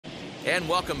And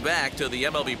welcome back to the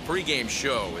MLB pregame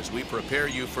show as we prepare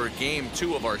you for Game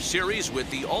 2 of our series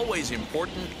with the always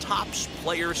important Topps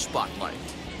Player Spotlight.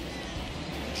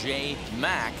 J.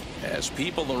 Mack has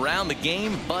people around the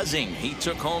game buzzing. He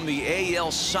took home the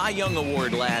AL Cy Young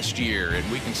Award last year, and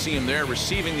we can see him there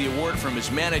receiving the award from his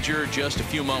manager just a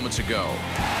few moments ago.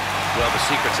 Well, the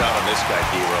secret's out on this guy,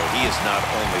 D-Row. He is not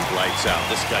only lights out.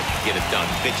 This guy can get it done.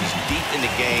 Pitches deep into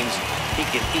games. He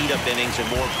can eat up innings, and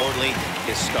more importantly,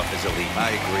 his stuff is elite.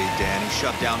 I agree, Dan. He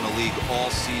shut down the league all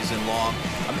season long.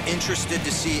 I'm interested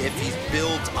to see if he's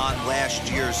built on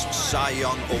last year's Cy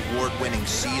Young Award-winning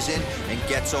season and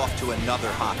gets off to another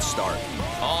hot start.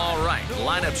 All right,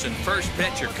 lineups and first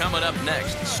pitch are coming up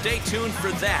next. Stay tuned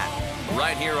for that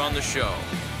right here on the show.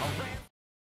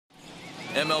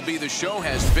 MLB The Show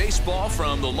has baseball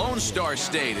from the Lone Star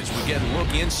State as we get a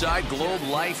look inside Globe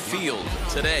Life Field.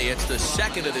 Today, it's the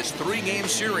second of this three-game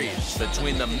series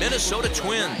between the Minnesota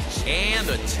Twins and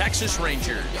the Texas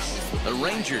Rangers. The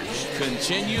Rangers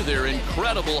continue their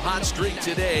incredible hot streak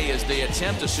today as they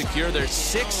attempt to secure their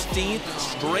 16th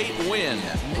straight win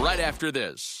right after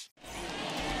this.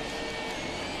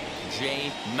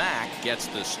 J. Mack gets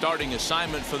the starting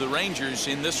assignment for the Rangers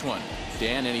in this one.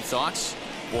 Dan, any thoughts?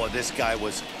 Boy, this guy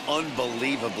was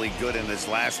unbelievably good in this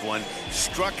last one.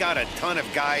 Struck out a ton of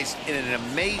guys in an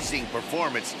amazing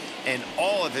performance, and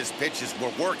all of his pitches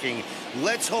were working.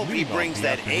 Let's hope he brings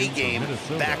that A game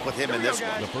back with him in this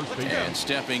one. And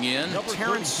stepping in,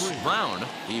 Terrence Brown.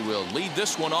 He will lead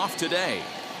this one off today.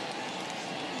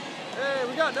 Hey,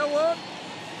 we got no one.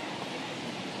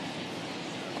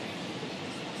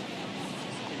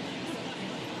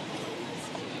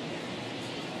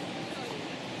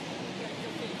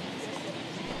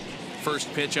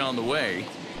 First pitch on the way.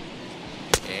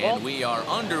 And we are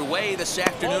underway this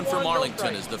afternoon from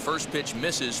Arlington as the first pitch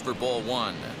misses for ball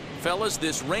one. Fellas,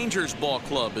 this Rangers ball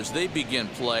club, as they begin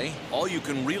play, all you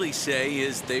can really say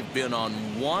is they've been on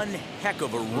one heck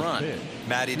of a run.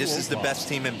 Matty, this is the best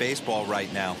team in baseball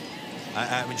right now.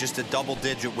 I mean, just a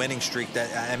double-digit winning streak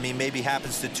that, I mean, maybe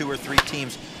happens to 2 or 3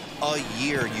 teams a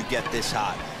year. You get this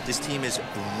hot. This team is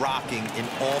rocking in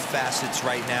all facets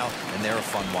right now, and they're a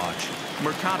fun watch.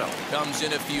 Mercado comes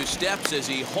in a few steps as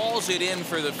he hauls it in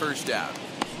for the first out.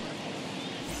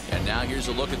 And now here's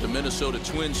a look at the Minnesota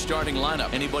Twins starting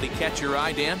lineup. Anybody catch your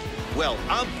eye, Dan? Well,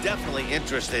 I'm definitely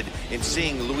interested in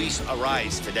seeing Luis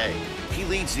Ariz today. He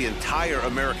leads the entire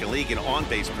American League in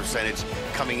on-base percentage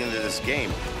coming into this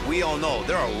game. We all know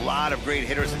there are a lot of great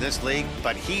hitters in this league,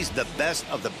 but he's the best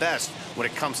of the best when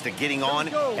it comes to getting on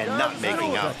and not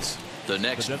making outs. The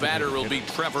next batter will be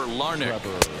Trevor Larnach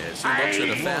as he looks at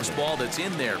a fastball that's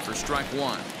in there for strike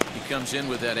one. He comes in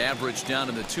with that average down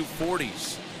in the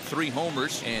 240s. 3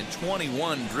 homers and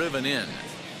 21 driven in.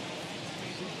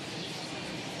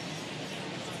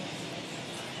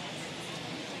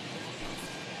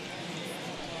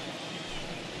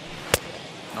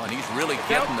 Oh, and he's really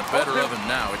getting the better of him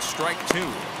now. It's strike 2.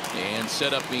 And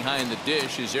set up behind the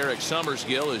dish is Eric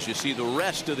Summersgill as you see the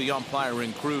rest of the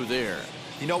umpiring crew there.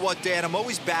 You know what, Dan? I'm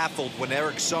always baffled when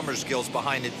Eric Summersgill's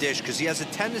behind the dish because he has a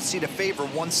tendency to favor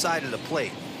one side of the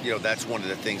plate. You know, that's one of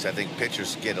the things I think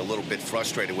pitchers get a little bit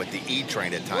frustrated with the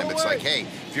E-train at times. It's like, hey,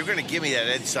 if you're going to give me that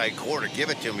inside quarter, give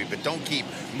it to me, but don't keep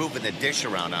moving the dish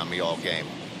around on me all game.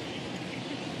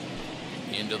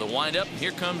 Into the windup.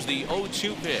 Here comes the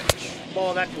 0-2 pitch.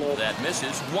 Ball that low. That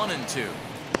misses 1-2.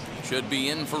 Should be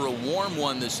in for a warm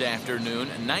one this afternoon.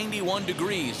 91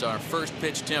 degrees, our first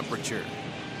pitch temperature.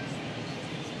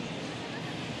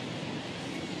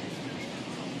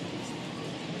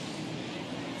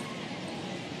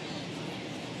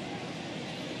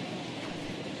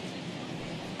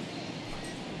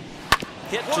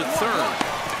 Hit to third.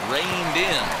 Reined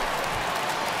in.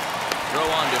 Throw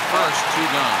on to first. 2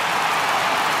 gone.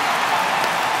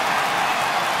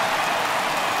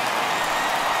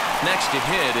 Next to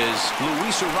hit is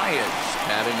Luis Ariz,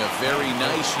 having a very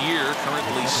nice year,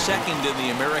 currently second in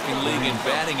the American League in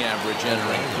batting average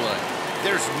entering play.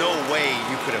 There's no way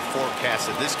you could have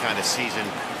forecasted this kind of season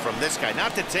from this guy.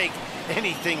 Not to take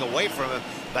anything away from him,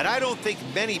 but I don't think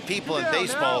many people in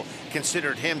baseball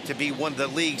considered him to be one of the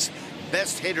league's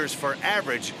best hitters for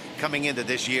average coming into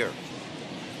this year.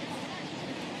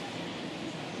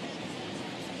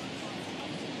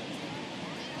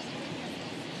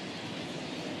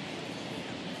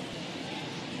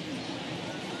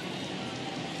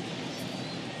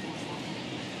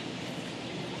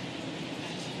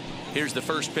 Here's the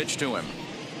first pitch to him.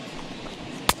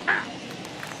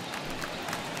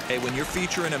 Hey, when you're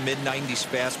featuring a mid-90s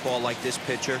fastball like this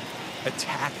pitcher,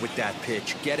 attack with that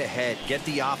pitch. Get ahead. Get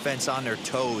the offense on their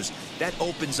toes. That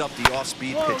opens up the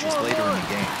off-speed pitches later in the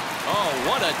game. Oh,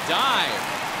 a dive.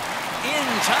 In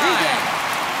time.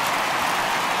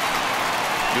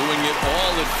 Doing it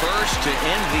all at first to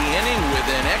end the inning with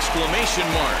an exclamation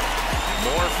mark.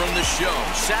 More from the show.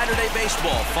 Saturday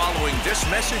Baseball following this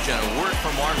message and a word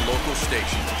from our local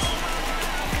stations.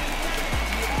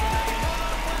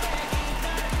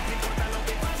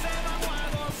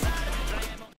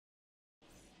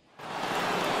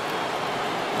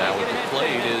 Now at the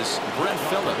plate is Brent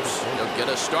Phillips. He'll get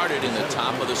us started in the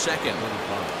top of the second.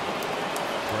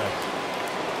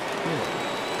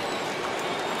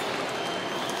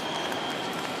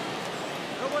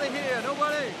 Nobody here,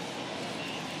 nobody.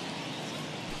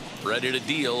 Ready to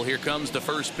deal. Here comes the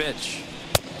first pitch.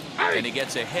 And he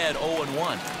gets ahead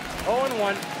 0-1.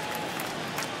 0-1.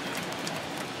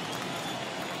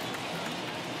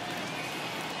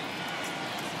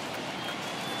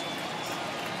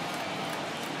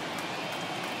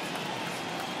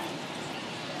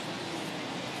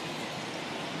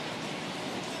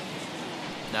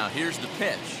 Now here's the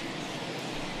pitch.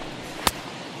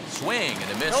 Swing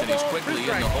and a miss, and he's quickly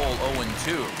in the hole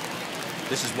 0-2.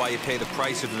 This is why you pay the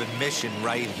price of admission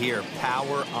right here.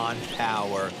 Power on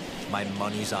power. My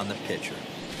money's on the pitcher.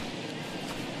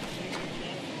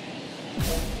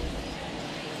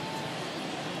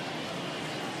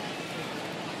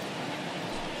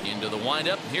 Into the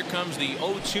windup. Here comes the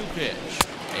 0-2 pitch.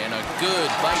 And a good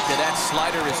bite to that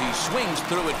slider as he swings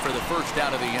through it for the first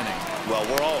out of the inning. Well,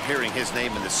 we're all hearing his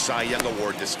name in the Cy Young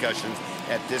Award discussions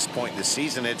at this point in the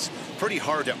season. It's pretty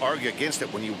hard to argue against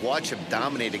it when you watch him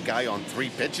dominate a guy on 3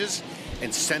 pitches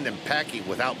and send him packing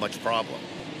without much problem.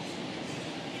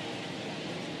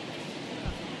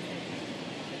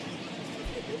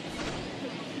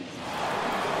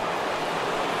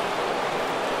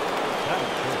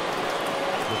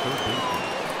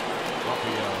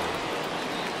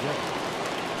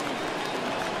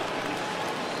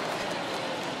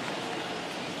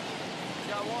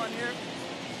 Got one here.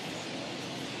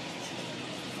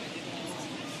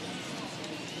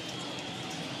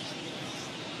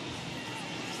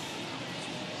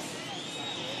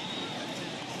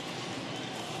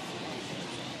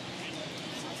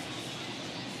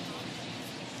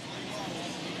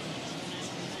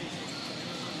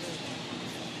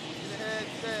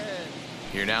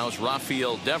 Here now is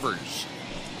Rafael Devers.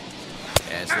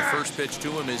 As the first pitch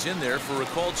to him is in there for a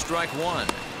called strike 1.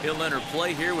 He'll enter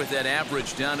play here with that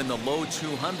average down in the low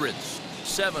 200s.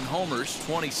 7 homers,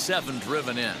 27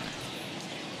 driven in.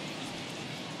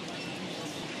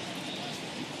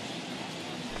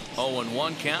 Oh,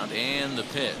 0-1 count, and the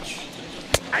pitch.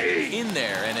 In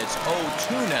there, and it's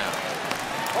 0-2 now.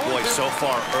 Boy, so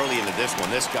far early into this one,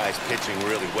 this guy's pitching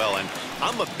really well, and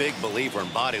I'm a big believer in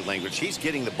body language. He's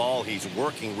getting the ball, he's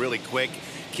working really quick,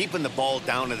 keeping the ball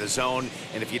down in the zone,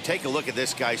 and if you take a look at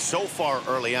this guy so far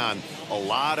early on, a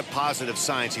lot of positive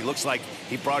signs. He looks like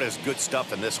he brought his good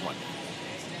stuff in this one.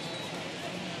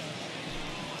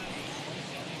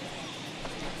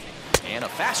 And a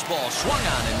fastball swung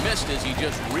on and missed as he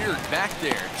just reared back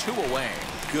there. 2 away.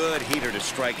 Good heater to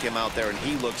strike him out there, and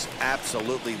he looks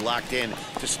absolutely locked in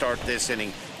to start this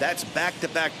inning. That's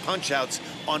back-to-back punch-outs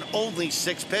on only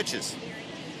 6 pitches.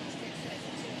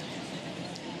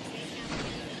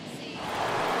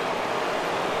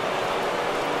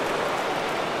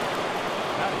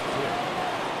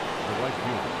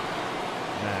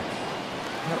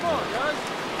 Come on, guys.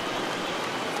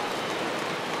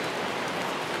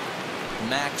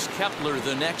 Max Kepler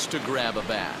the next to grab a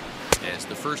bat. As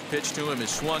the first pitch to him is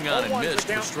swung on and missed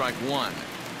for strike 1.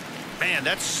 Man,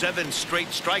 that's 7 straight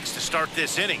strikes to start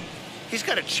this inning. He's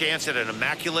got a chance at an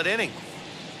immaculate inning.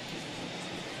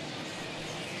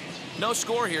 No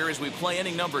score here as we play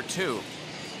inning number 2.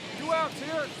 2 outs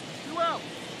here. 2 outs.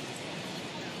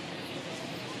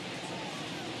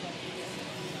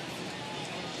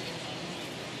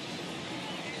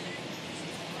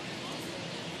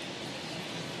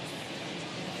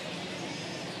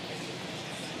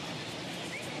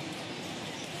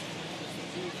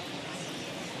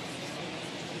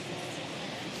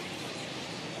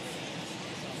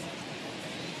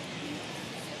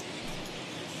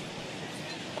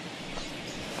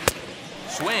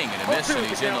 Swing and a miss, and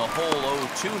he's in the hole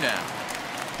 0-2 now.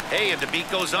 Hey, and the beat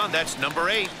goes on. That's number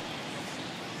 8.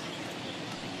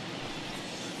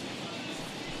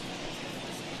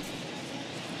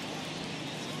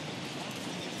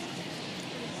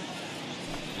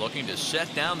 Looking to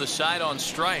set down the side on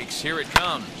strikes. Here it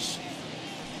comes.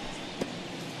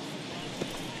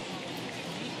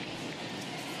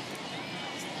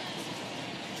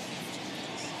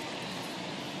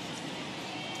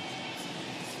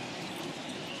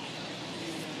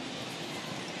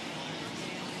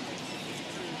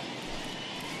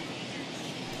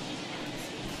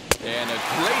 And a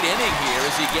great inning here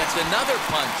as he gets another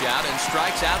punch out and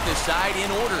strikes out this side in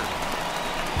order.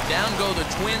 Down go the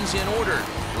Twins in order.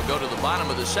 We'll go to the bottom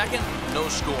of the second. No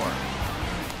score.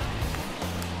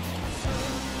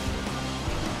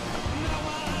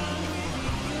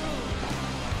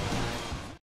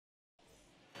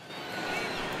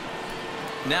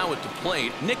 Now at the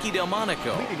plate, Nicky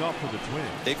Delmonico. Leading off for the Twins.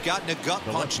 They've gotten a gut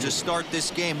punch to start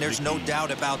this game. There's no doubt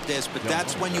about this, but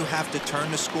that's when you have to turn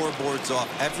the scoreboards off.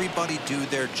 Everybody do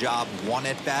their job one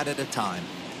at bat at a time.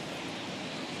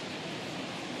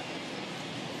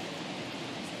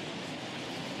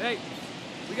 Hey,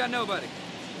 we got nobody.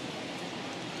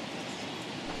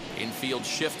 Infield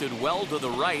shifted well to the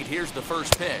right. Here's the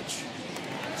first pitch.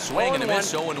 Swing and a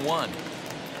miss, 0-1.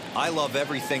 I love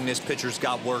everything this pitcher's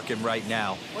got working right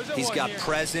now. He's got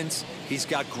presence. He's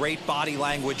got great body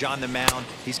language on the mound.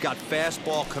 He's got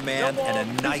fastball command and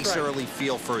a nice early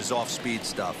feel for his off-speed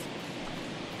stuff.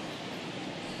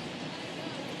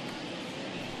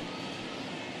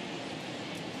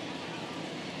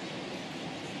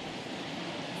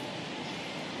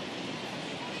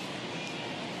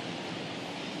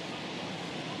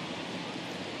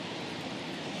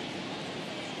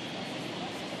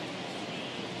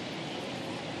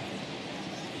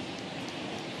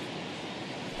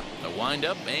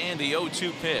 Windup and the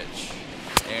 0-2 pitch.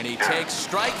 And he takes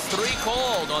strike three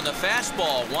called on the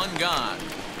fastball. One gone.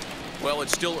 Well,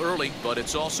 it's still early, but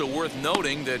it's also worth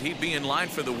noting that he'd be in line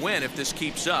for the win if this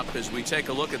keeps up as we take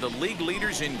a look at the league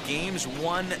leaders in games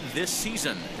won this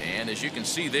season. And as you can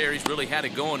see there, he's really had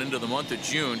it going into the month of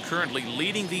June, currently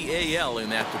leading the AL in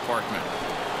that department.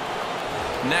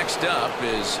 Next up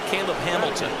is Caleb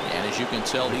Hamilton. And as you can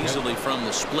tell easily from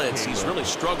the splits, he's really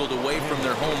struggled away from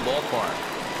their home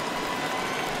ballpark.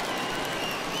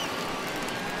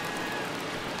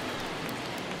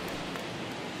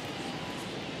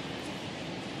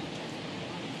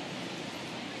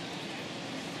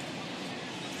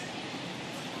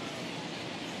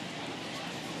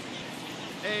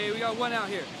 Hey, we got one out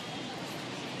here.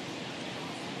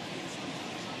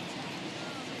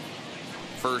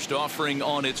 First offering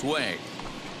on its way.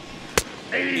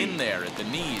 In there at the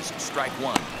knees, strike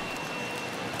one.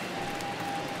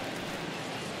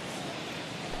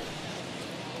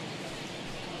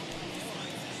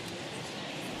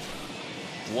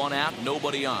 One out,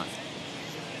 nobody on.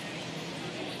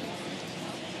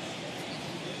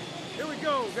 Here we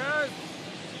go, guys.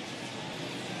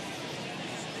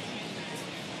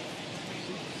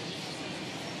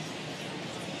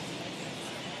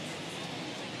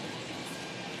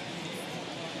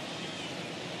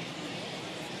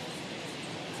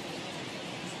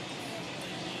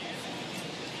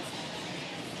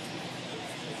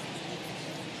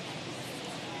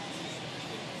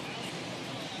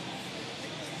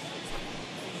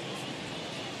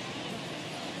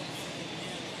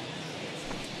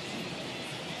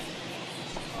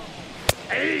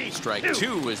 Strike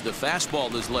two as the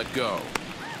fastball is let go.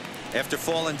 After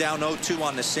falling down 0-2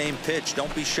 on the same pitch,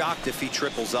 don't be shocked if he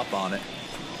triples up on it.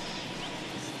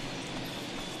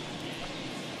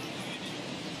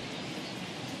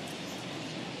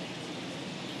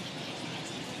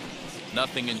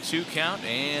 Nothing in 2 count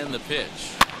and the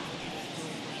pitch.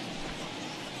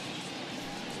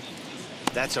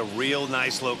 That's a real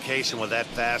nice location with that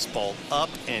fastball up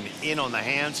and in on the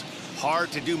hands.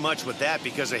 Hard to do much with that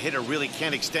because a hitter really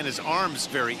can't extend his arms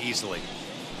very easily.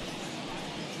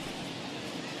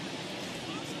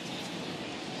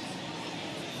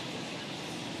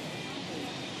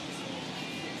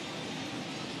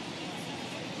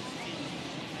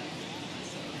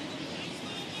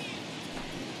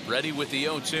 Ready with the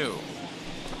 0-2. Now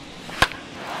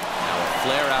a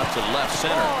flare out to left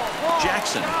center.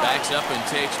 Jackson backs up and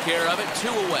takes care of it. 2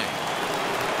 away.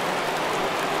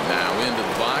 Now into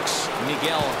the box,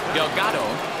 Miguel Delgado.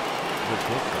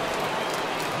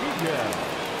 Miguel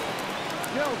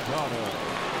Delgado.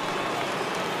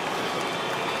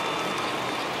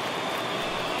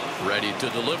 Ready to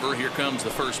deliver. Here comes the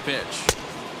first pitch.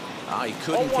 He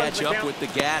couldn't catch up with the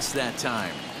gas that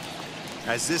time.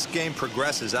 As this game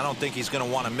progresses, I don't think he's going to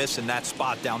want to miss in that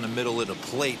spot down the middle of the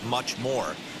plate much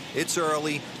more. It's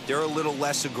early. They're a little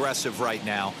less aggressive right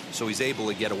now, so he's able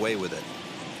to get away with it.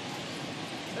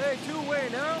 Hey, 2 away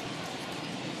now.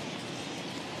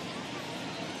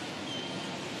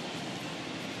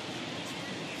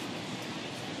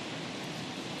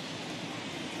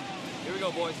 Here we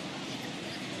go, boys.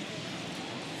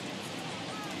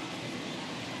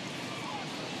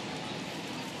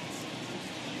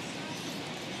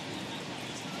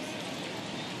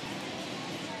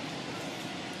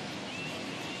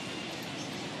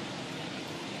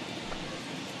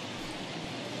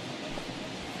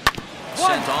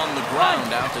 sent on the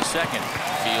ground out to second.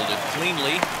 Fielded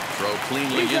cleanly, throw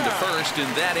cleanly into first,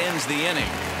 and that ends the inning.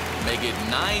 Make it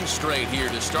 9 straight here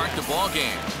to start the ball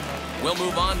game. We'll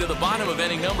move on to the bottom of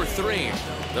inning number 3.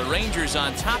 The Rangers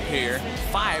on top here,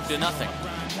 5-0.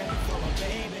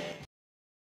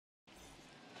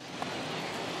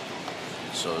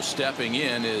 So stepping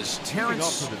in is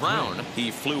Terrence Brown.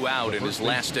 He flew out in his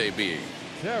last AB.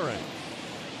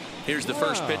 Here's the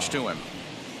first pitch to him.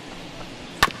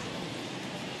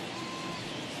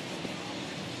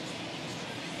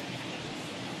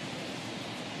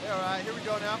 All right, here we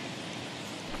go now.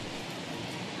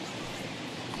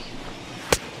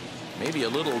 Maybe a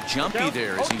little jumpy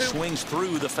there as he swings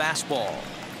through the fastball.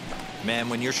 Man,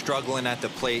 when you're struggling at the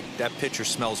plate, that pitcher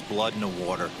smells blood in the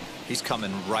water. He's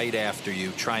coming right after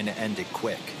you, trying to end it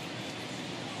quick.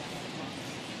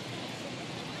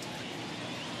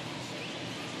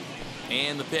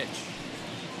 And the pitch.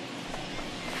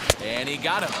 And he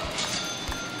got him.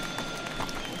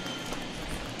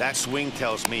 That swing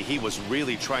tells me he was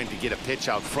really trying to get a pitch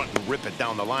out front and rip it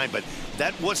down the line, but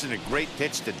that wasn't a great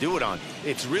pitch to do it on.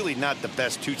 It's really not the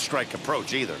best 2-strike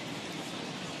approach either.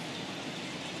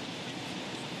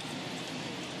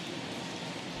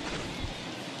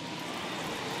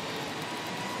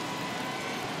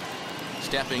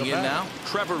 Stepping in now,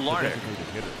 Trevor Larnach.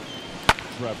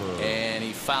 And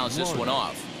he fouls this one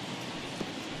off.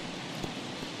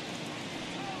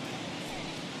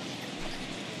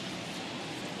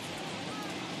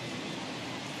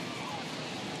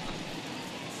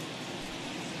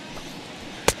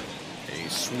 A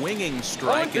swinging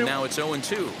strike, and now it's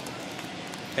 0-2.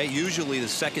 Hey, usually the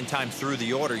second time through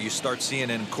the order, you start seeing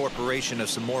an incorporation of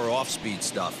some more off-speed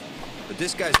stuff. But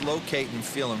this guy's locating,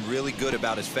 feeling really good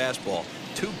about his fastball.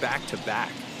 2 back-to-back.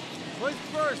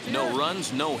 No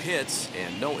runs, no hits,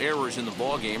 and no errors in the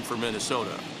ballgame for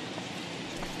Minnesota.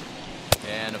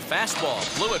 And a fastball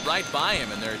blew it right by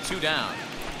him, and there are 2 down.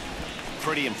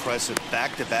 Pretty impressive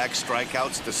back-to-back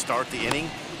strikeouts to start the inning.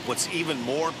 What's even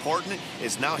more important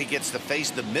is now he gets to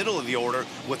face the middle of the order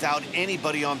without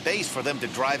anybody on base for them to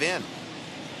drive in.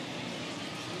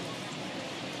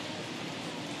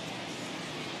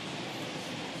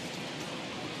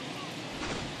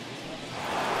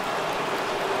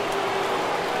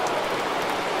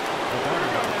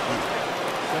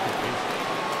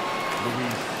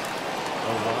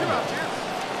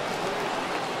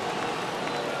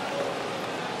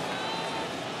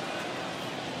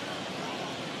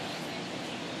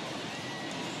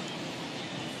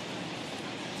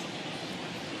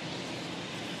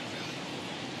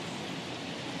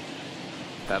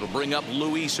 That'll bring up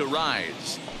Luis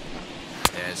Ariz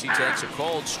as he takes a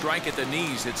called strike at the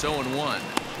knees. It's 0-1.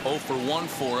 0 for 1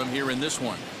 for him here in this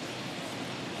one.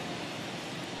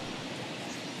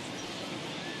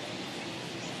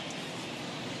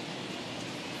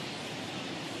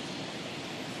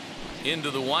 Into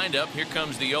the windup. Here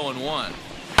comes the 0-1.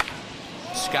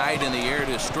 Skied in the air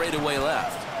to straightaway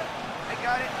left. I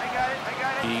got it.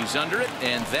 He's under it,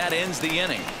 and that ends the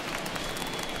inning.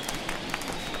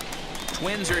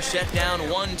 Twins are set down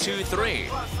 1-2-3.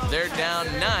 They're down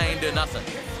 9-0.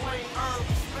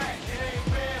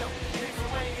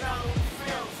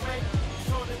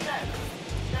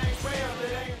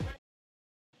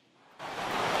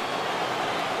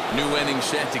 New inning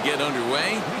set to get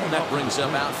underway, and that brings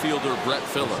up outfielder Brett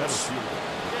Phillips.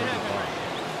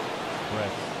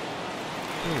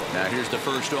 Now here's the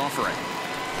first offering.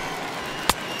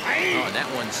 Oh, and that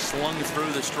one slung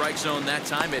through the strike zone that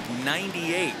time at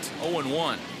 98.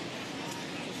 0-1.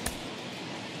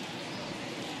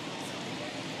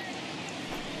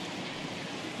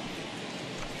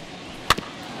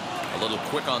 A little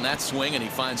quick on that swing, and he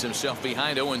finds himself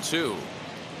behind 0-2.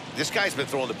 This guy's been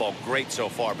throwing the ball great so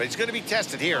far, but he's going to be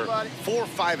tested here. 4,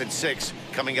 5, and 6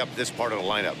 coming up this part of the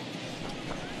lineup.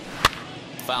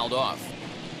 Fouled off.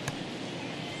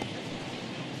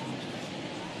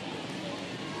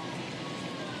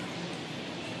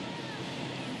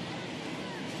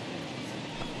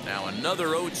 Now another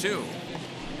 0-2.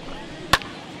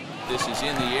 This is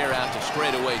in the air out to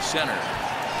straightaway center.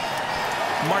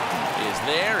 Martin is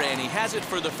there, and he has it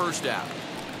for the first out.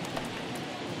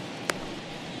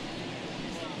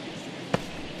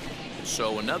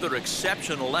 So another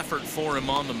exceptional effort for him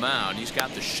on the mound. He's got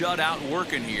the shutout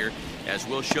working here, as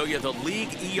we'll show you the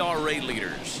league ERA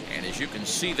leaders. And as you can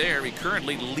see there, he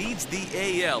currently leads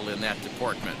the AL in that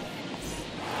department.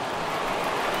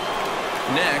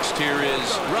 Next, here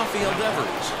is Rafael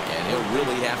Devers, and he'll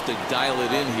really have to dial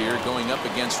it in here going up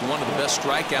against one of the best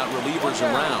strikeout relievers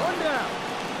around.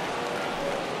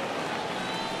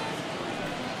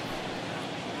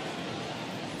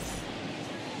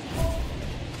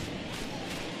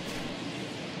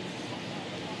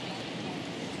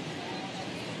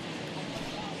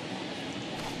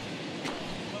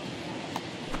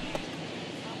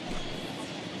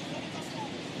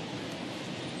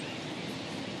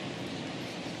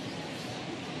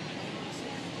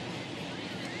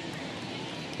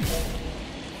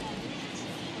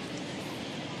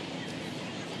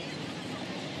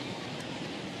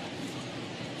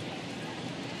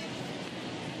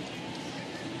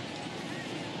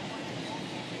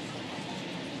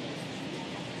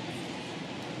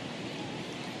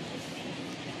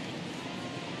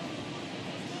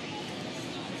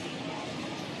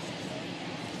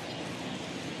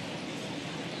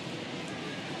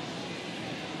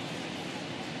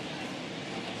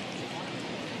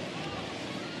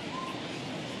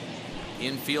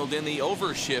 Infield in the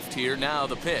overshift here. Now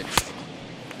the pitch.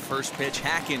 First pitch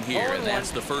hack in here, and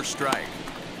that's the first strike.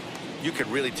 You could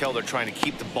really tell they're trying to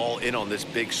keep the ball in on this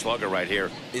big slugger right here.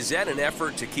 Is that an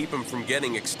effort to keep him from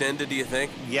getting extended, do you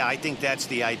think? Yeah, I think that's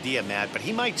the idea, Matt. But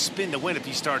he might spin the win if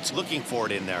he starts looking for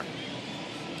it in there.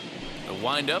 The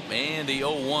windup and the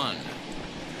 0-1.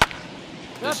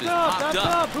 This is That's popped up.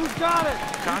 up. Who's got it?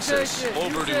 Casas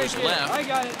over to his left. I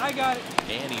got it. I got it.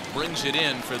 And he brings it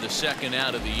in for the second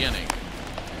out of the inning.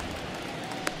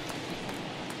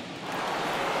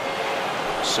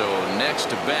 So next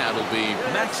to bat will be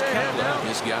Max Kepler.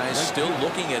 This guy's still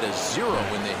looking at a 0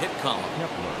 in the hit column.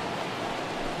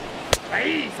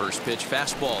 First pitch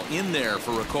fastball in there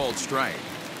for a called strike.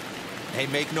 Hey,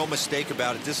 make no mistake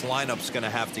about it. This lineup's going to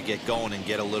have to get going and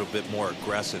get a little bit more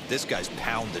aggressive. This guy's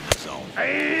pounding the zone.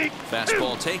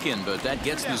 Fastball taken, but that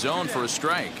gets the zone for a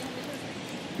strike.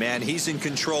 Man, he's in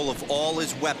control of all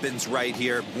his weapons right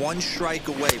here. One strike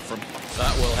away from...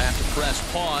 But we'll have to press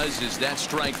pause as that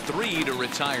strike 3 to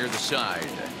retire the side.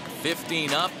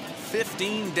 15 up,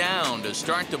 15 down to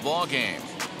start the ball game.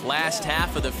 Last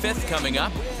half of the 5th coming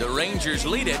up. The Rangers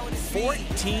lead it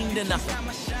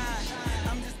 14-0.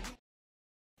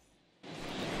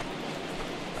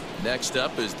 Next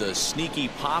up is the sneaky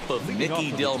pop of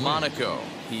Nicky Delmonico.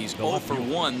 He's 0 for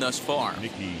 1 thus far.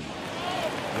 Nicky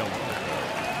Delmonico.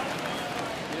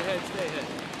 Stay ahead. Stay ahead.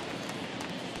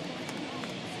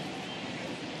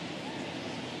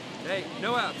 Hey,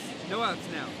 no outs. No outs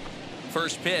now.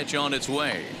 First pitch on its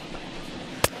way.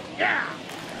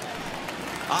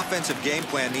 Offensive game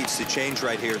plan needs to change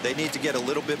right here. They need to get a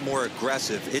little bit more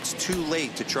aggressive. It's too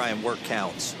late to try and work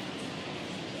counts.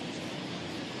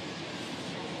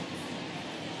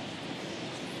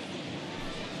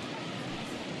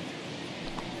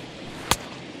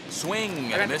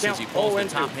 Swing and a miss as he pulls the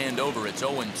top hand over. It's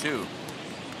 0-2.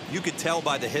 You could tell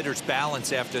by the hitter's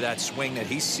balance after that swing that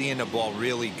he's seeing the ball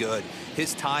really good.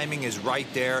 His timing is right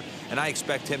there, and I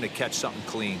expect him to catch something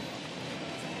clean.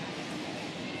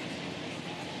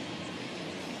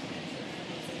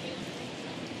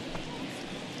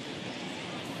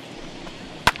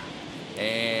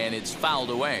 And it's fouled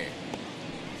away.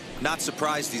 Not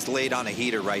surprised he's laid on a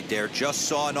heater right there. Just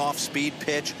saw an off-speed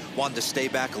pitch, wanted to stay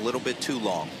back a little bit too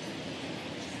long.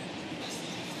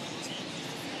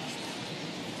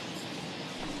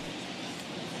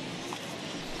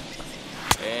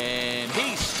 And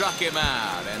he struck him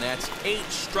out, and that's 8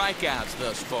 strikeouts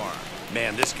thus far.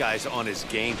 Man, this guy's on his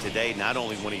game today, not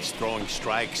only when he's throwing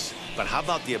strikes, but how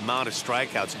about the amount of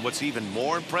strikeouts? What's even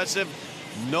more impressive,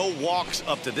 no walks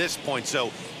up to this point.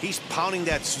 So he's pounding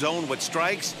that zone with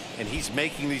strikes, and he's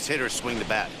making these hitters swing the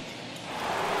bat.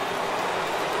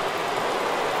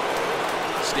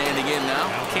 Standing in now,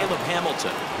 Caleb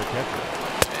Hamilton.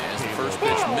 As the first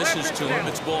pitch misses to him,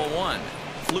 it's ball 1.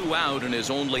 Flew out in his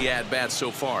only at-bat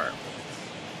so far.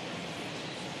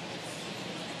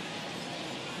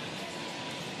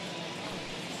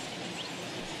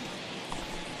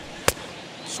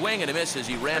 Swing and a miss as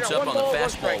he ramps up on the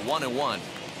fastball. 1-1.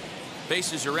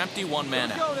 Bases are empty. 1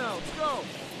 man out. Let's go now. Let's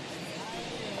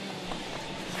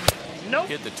go. Nope.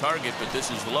 Hit the target, but this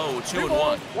is low. 2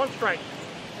 2-1. 1 strike.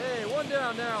 Hey, 1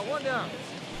 down now. 1 down.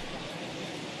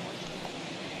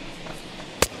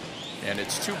 And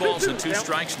it's 2 balls and 2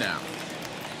 strikes now.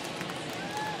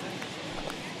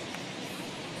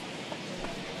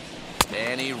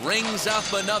 And he rings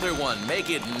up another one. Make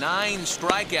it 9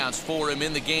 strikeouts for him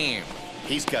in the game.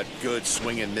 He's got good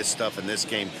swing and miss stuff in this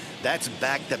game. That's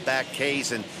back-to-back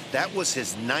Ks, and that was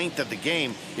his 9th of the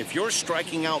game. If you're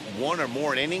striking out 1 or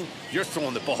more an inning, you're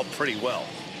throwing the ball pretty well.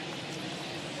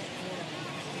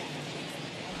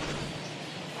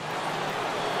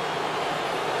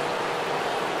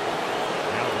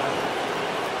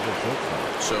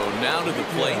 So now to the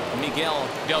plate, Miguel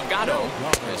Delgado,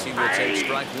 as he will take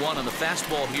strike 1 on the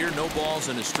fastball here. No balls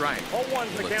and a strike.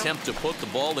 He'll attempt to put the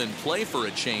ball in play for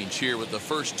a change here with the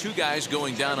first 2 guys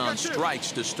going down on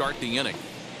strikes to start the inning.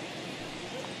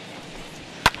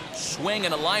 Swing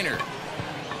and a liner.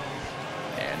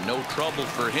 And no trouble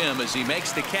for him as he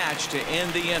makes the catch to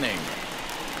end the inning.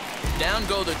 Down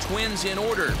go the Twins in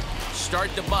order.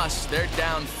 Start the bus. They're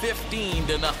down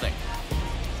 15-0.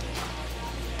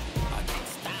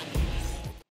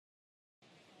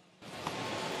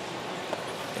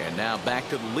 And now back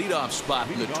to the leadoff spot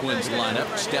in the Twins lineup.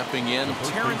 Stepping in,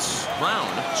 Terrence Brown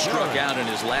struck out in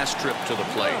his last trip to the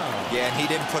plate. Yeah, and he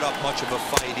didn't put up much of a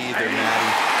fight either, Matty.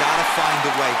 Gotta find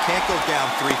a way. Can't go down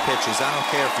 3 pitches. I don't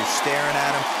care if you're staring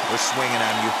at him or swinging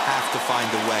at him. You have to find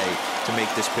a way to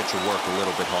make this pitcher work a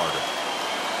little bit harder.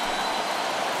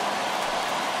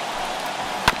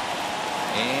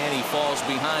 And he he falls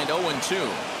behind 0-2.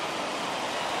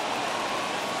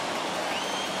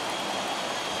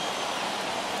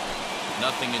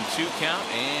 Nothing in 2 count,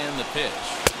 and the pitch.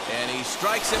 And he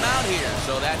strikes him out here.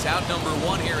 So that's out number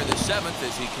 1 here in the 7th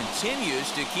as he continues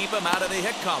to keep him out of the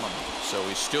hit column. So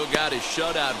he's still got his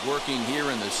shutout working here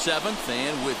in the 7th.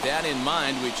 And with that in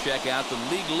mind, we check out the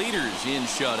league leaders in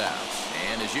shutouts.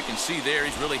 And as you can see there,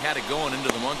 he's really had it going into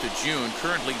the month of June,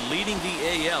 currently leading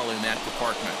the AL in that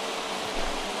department.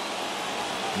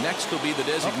 Next will be the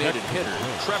designated hitter,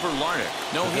 Trevor Larnach.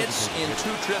 No hits in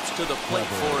 2 trips to the plate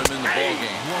for him in the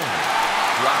ballgame.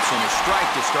 Drops in a strike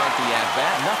to start the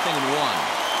at-bat, nothing in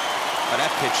 1.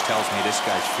 That pitch tells me this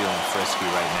guy's feeling frisky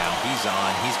right now. He's on.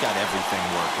 He's got everything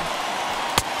working.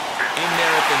 In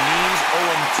there at the knees,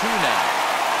 0-2 now.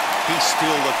 He's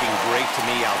still looking great to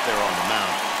me out there on the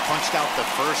mound. Punched out the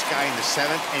first guy in the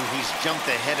 7th, and he's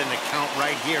jumped ahead in the count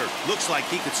right here. Looks like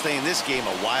he could stay in this game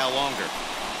a while longer.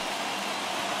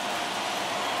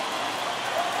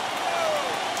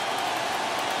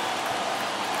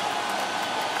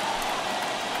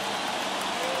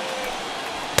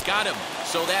 Got him.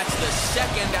 So that's the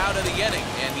 2nd out of the inning,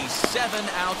 and he's 7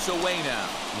 outs away now.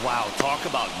 Wow, talk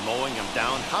about mowing him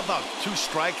down. How about 2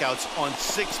 strikeouts on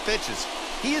 6 pitches?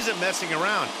 He isn't messing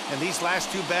around, and these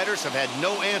last 2 batters have had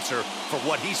no answer for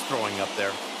what he's throwing up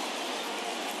there.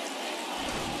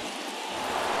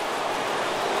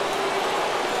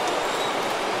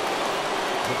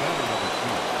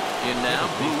 In now,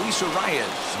 Luis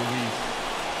Arias.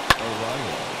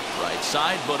 Right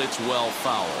side, but it's well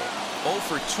foul. 0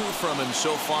 for 2 from him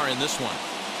so far in this one.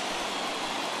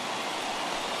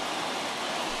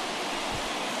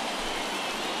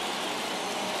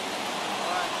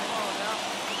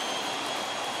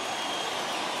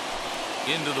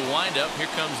 Into the windup. Here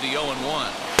comes the 0-1.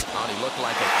 Oh, he looked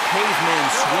like a caveman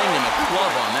swinging a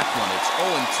club on that one. It's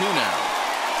 0-2 now.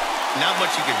 Not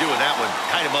much you can do with that one.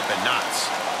 Tied him up in knots.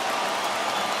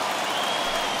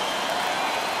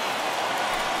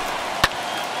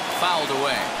 Fouled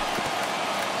away.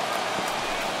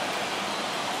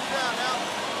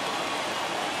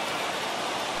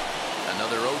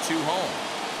 Another 0-2 home.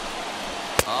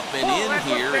 Up and in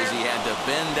here as he had to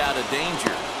bend out of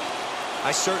danger.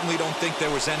 I certainly don't think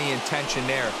there was any intention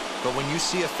there, but when you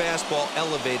see a fastball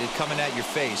elevated coming at your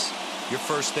face, your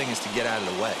first thing is to get out of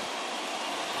the way.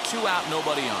 2 out,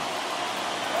 nobody on.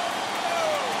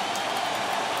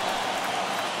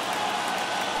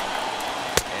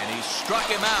 And he struck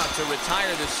him out to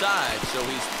retire the side, so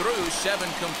he's through 7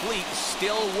 complete,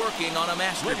 still working on a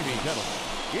masterpiece.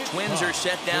 Twins are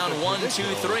set down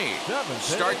 1-2-3.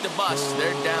 Start the bus.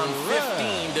 They're down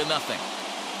 15-0.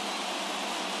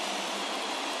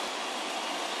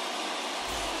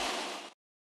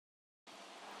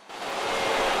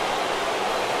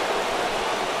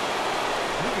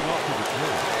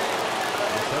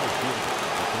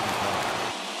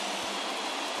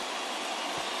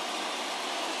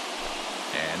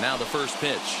 And now the first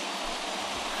pitch.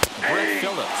 Brett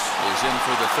Phillips is in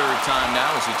for the 3rd time now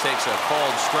as he takes a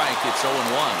called strike. It's 0-1.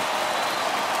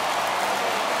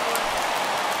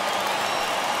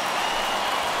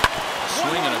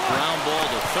 Swinging a ground ball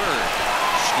to 3rd.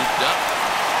 Scooped up.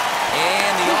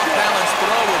 And the off-balance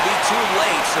throw will be too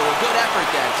late. So a good effort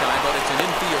that time, but it's an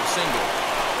infield single.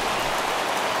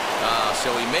 So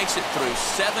he makes it through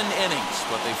 7 innings,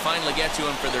 but they finally get to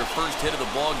him for their first hit of the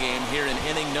ball game here in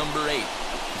inning number 8.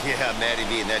 Yeah, Matty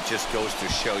V, and that just goes to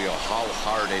show you how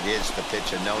hard it is to pitch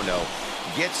a no-no.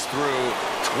 Gets through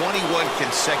 21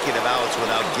 consecutive outs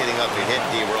without getting up and hit,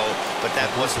 D-Row, but that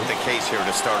wasn't the case here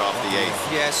to start off the 8th.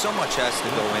 Yeah, so much has to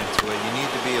go into it. You need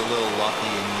to be a little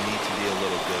lucky, and you need to be a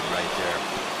little good right there.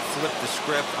 Flip the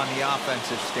script on the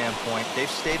offensive standpoint. They've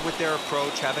stayed with their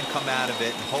approach, haven't come out of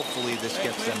it, and hopefully this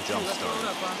gets them jump-started.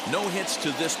 No hits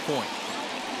to this point.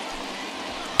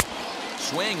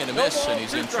 Swing and a miss, and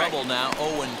he's in trouble now,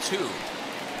 0-2.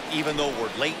 Even though we're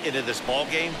late into this ball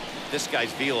game, this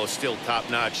guy's velo is still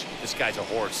top-notch. This guy's a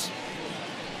horse.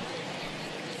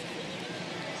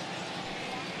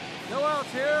 No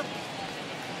outs here.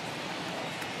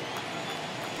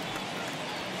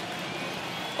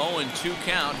 0-2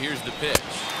 count. Here's the pitch.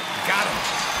 Got him.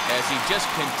 As he just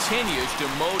continues to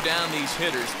mow down these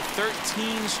hitters.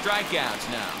 13 strikeouts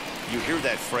now. You hear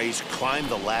that phrase, climb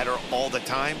the ladder, all the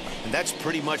time, and that's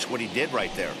pretty much what he did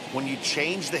right there. When you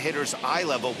change the hitter's eye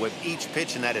level with each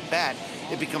pitch in that at-bat,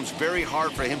 it becomes very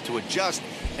hard for him to adjust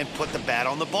and put the bat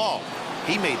on the ball.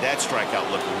 He made that strikeout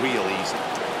look real easy.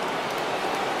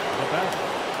 The batter,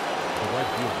 the right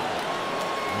fielder,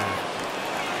 Matt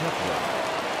Kepler.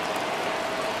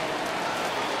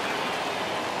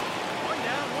 One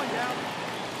down, one down.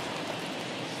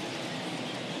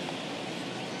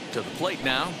 To the plate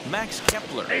now, Max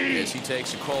Kepler. As he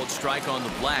takes a called strike on the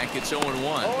black, it's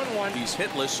 0-1. He's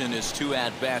hitless in his 2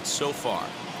 at-bats so far.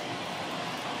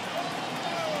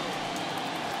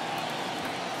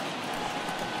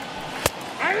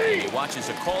 He watches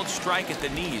a called strike at the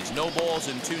knees. No balls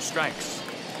and 2 strikes.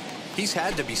 He's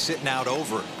had to be sitting out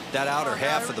over that outer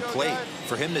half of the plate.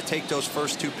 For him to take those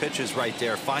first 2 pitches right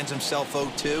there, finds himself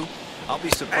 0-2. I'll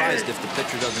be surprised if the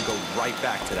pitcher doesn't go right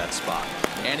back to that spot.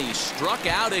 And he struck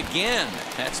out again.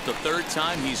 That's the 3rd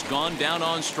time he's gone down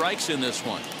on strikes in this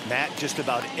one. Matt, just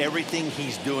about everything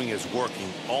he's doing is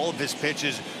working. All of his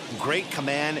pitches, great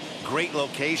command, great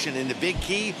location. And the big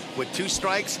key, with 2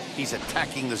 strikes, he's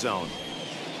attacking the zone.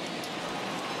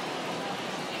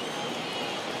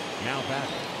 Now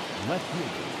batting, left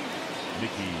fielder,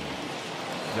 Nicky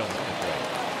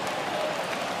Delmonico.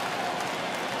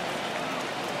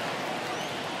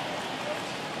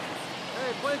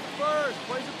 Hey, place it first.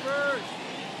 Place it first.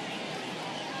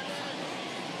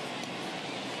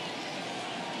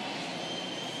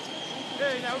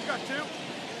 Hey, now we've got 2.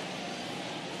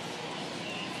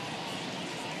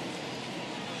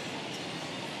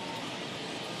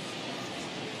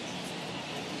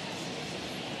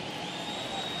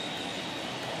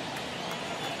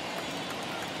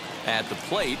 At the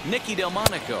plate, Nicky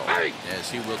Delmonico, as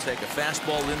he will take a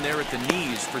fastball in there at the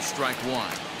knees for strike 1.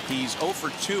 He's 0 for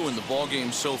 2 in the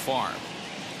ballgame so far.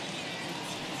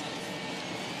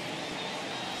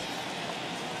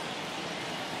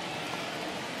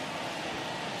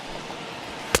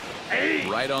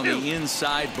 Right on the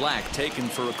inside, black, taken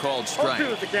for a called strike.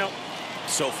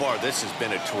 So far, this has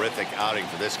been a terrific outing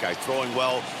for this guy. Throwing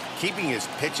well, keeping his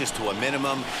pitches to a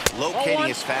minimum, locating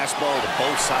his fastball to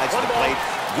both sides of the plate.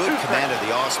 Good command of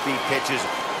the off-speed pitches.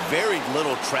 Very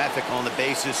little traffic on the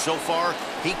bases. So far,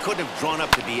 he couldn't have drawn up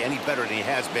to be any better than he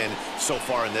has been so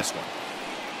far in this one.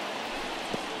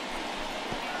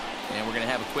 And we're going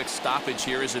to have a quick stoppage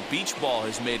here as a beach ball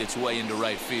has made its way into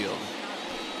right field.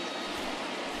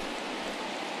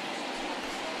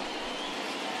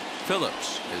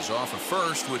 Phillips is off of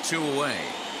first with 2 away.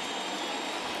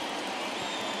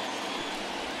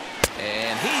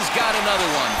 And he's got another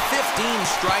one. 15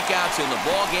 strikeouts in the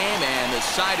ballgame, and the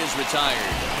side is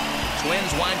retired.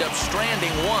 Twins wind up stranding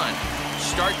 1.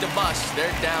 Start the bus. They're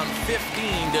down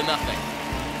 15-0.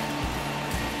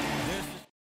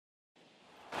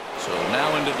 So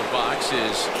now into the box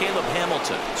is Caleb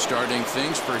Hamilton, starting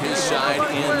things for his side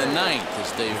in the 9th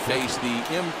as they face the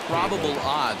improbable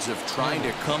odds of trying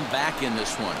to come back in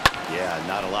this one. Yeah,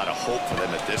 not a lot of hope for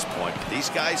them at this point. But these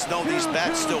guys know these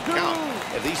bats still count,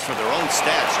 at least for their own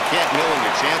stats. You can't mill in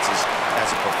your chances as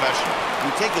a professional.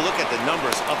 You take a look at the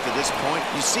numbers up to this point,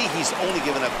 you see he's only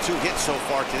given up 2 hits so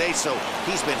far today, so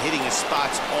he's been hitting his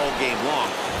spots all game long.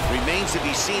 Remains to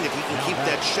be seen if he can keep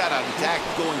that shutout intact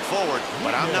going forward,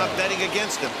 but I'm not betting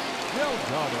against him.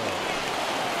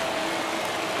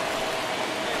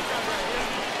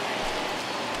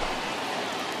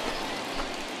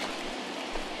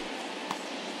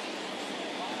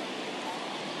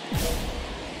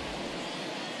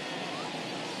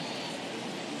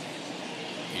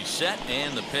 He's set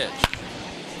and the pitch.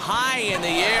 High in the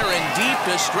air and deep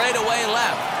to straightaway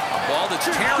left. A ball that's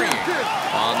carrying.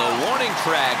 On the warning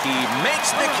track, he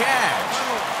makes the catch.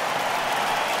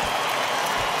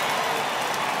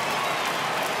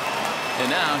 And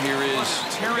now here is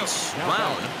Terrence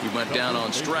Brown. He went down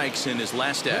on strikes in his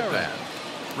last at-bat.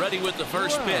 Ready with the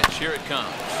first pitch. Here it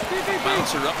comes.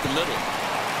 Bouncer up the middle.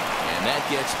 And that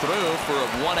gets through for a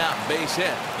 1-out base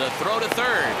hit. The throw to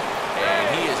third.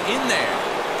 And he is in there.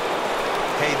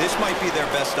 Hey, this might be their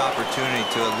best opportunity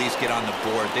to at least get on the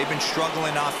board. They've been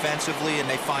struggling offensively, and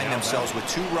they find themselves with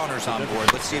 2 runners on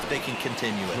board. Let's see if they can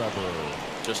continue it.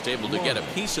 Just able to get a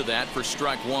piece of that for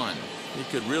strike 1. He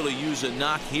could really use a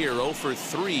knock here. 0 for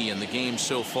 3 in the game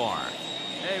so far.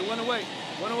 Hey, 1 away.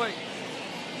 1 away.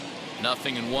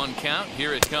 Nothing in 1 count.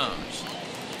 Here it comes.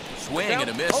 Swing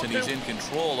and a miss, and he's in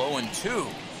control. 0-2.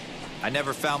 I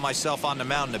never found myself on the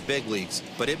mound in the big leagues,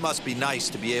 but it must be nice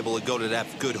to be able to go to that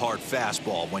good hard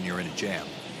fastball when you're in a jam.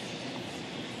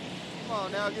 Come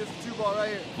on, now get the 2 ball right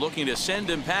here. Looking to send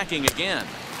him packing again.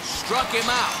 Struck him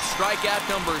out. Strikeout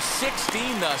number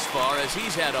 16 thus far as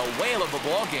he's had a whale of a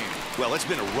ball game. Well, it's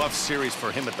been a rough series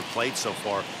for him at the plate so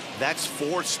far. That's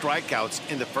 4 strikeouts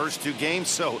in the first 2 games,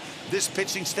 so this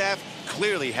pitching staff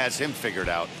clearly has him figured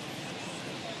out.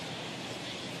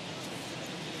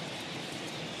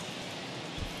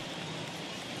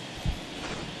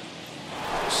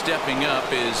 Stepping up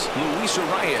is Luis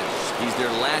Arias. He's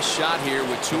their last shot here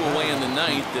with 2 away in the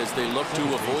 9th as they look to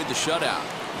avoid the shutout.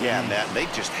 Yeah, Matt, they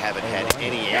just haven't had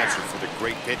any answer for the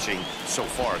great pitching so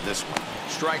far in this one.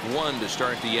 Strike one to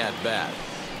start the at-bat.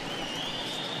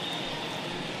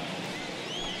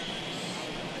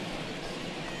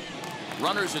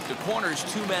 Runners at the corners,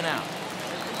 2 men out.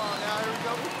 Come on now, here we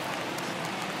go.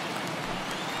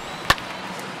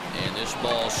 And this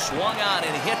ball swung on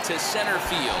and hit to center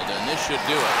field, and this should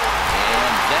do it.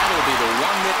 And that'll be the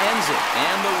one that ends it.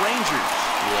 And the Rangers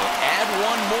will add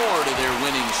one more to their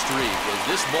winning streak as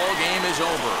this ball game is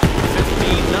over.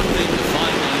 15-0.